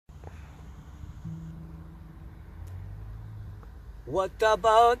What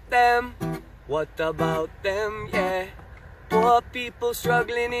about them? What about them, yeah? Poor people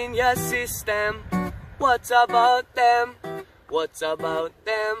struggling in your system. What about them? What about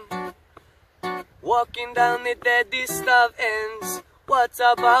them? Walking down the deadest of ends. What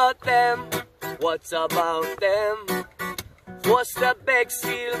about them? What about them? What's the beg,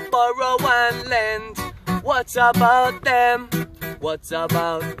 steal, borrow and lend? What about them? What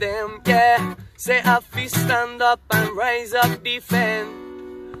about them, yeah? Say a fist, stand up and rise up, defend.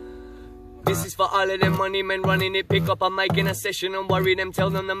 This is for all of them money men running it. Pick up a mic in a session and worry them.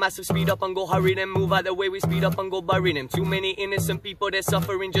 Tell them the massive speed up and go hurry them. Move out the way, we speed up and go bury them. Too many innocent people, they're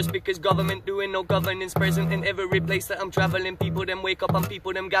suffering just because government doing no governance. Present in every place that I'm traveling. People them wake up and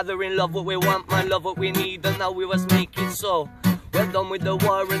people them gathering. Love what we want, man, love what we need. And now we must make it so. We're done with the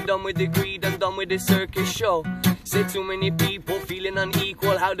war and done with the greed and done with the circus show. Say too many people feeling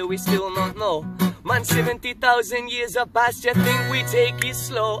unequal, how do we still not know? Man, 70,000 years have passed, you think we take it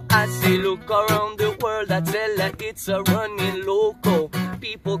slow? I say look around the world, I tell that it's a running loco.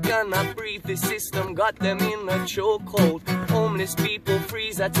 People cannot breathe, the system got them in a chokehold. Homeless people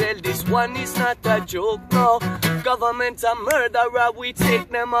freeze, I tell this one is not a joke, no. Government a murderer, we take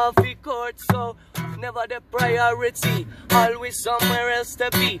them off the court, so never the priority, always somewhere else to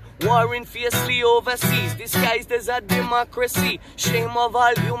be. Warring fiercely overseas, disguised as a democracy. Shame of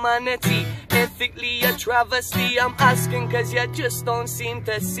all humanity, ethically a travesty. I'm asking cause you just don't seem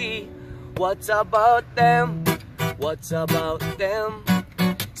to see. What about them? What about them?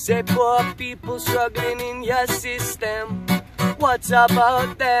 Say poor people struggling in your system. What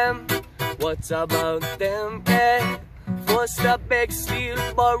about them? What about them, yeah? Forced to beg, steal,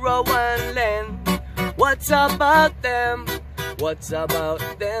 borrow and lend. What about them? What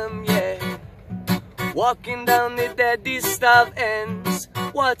about them, yeah? Walking down the deadest of ends.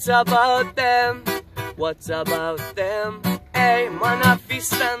 What about them? What about them? Hey, man, I feel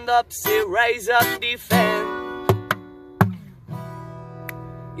stand up, say rise up, defend.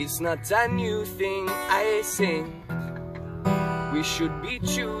 It's not a new thing I sing. We should be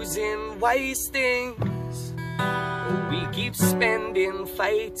choosing wise things. We keep spending,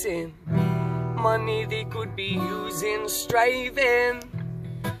 fighting. Money they could be using, striving.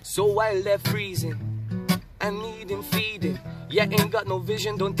 So while they're freezing and needing feeding, you ain't got no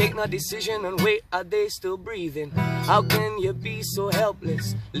vision, don't take no decision. And wait, are they still breathing? How can you be so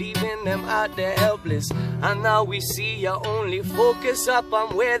helpless, leaving them out there helpless? And now we see you only focus up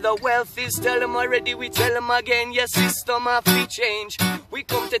on where the wealth is. Tell them already, we tell them again, your system have to change. We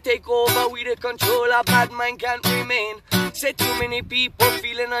come to take over, we the control, our bad mind can't remain. Say too many people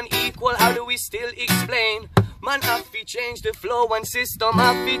feeling unequal, how do we still explain? Man, have to change the flow and system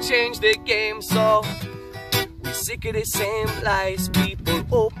have to change the game. So we sick of the same lies, people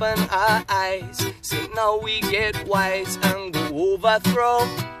open our eyes. See now we get wise and go overthrow.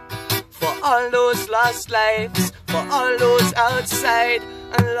 For all those lost lives, for all those outside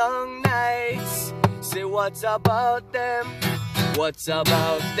and long nights. Say what about them? What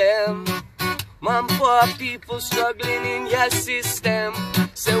about them? Man, poor people struggling in your system.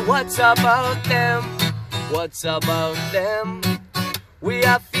 Say what about them? What about them? We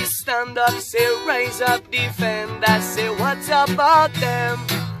have to stand up, say rise up, defend. I say what about them?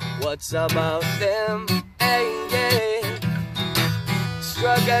 What about them? Hey, yeah.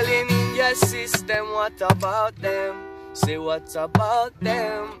 Struggling in your system, what about them? Say what about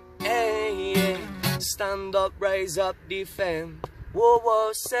them? Hey, yeah. Stand up, rise up, defend. Whoa,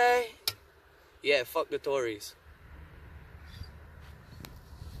 whoa, say. Yeah, fuck the Tories.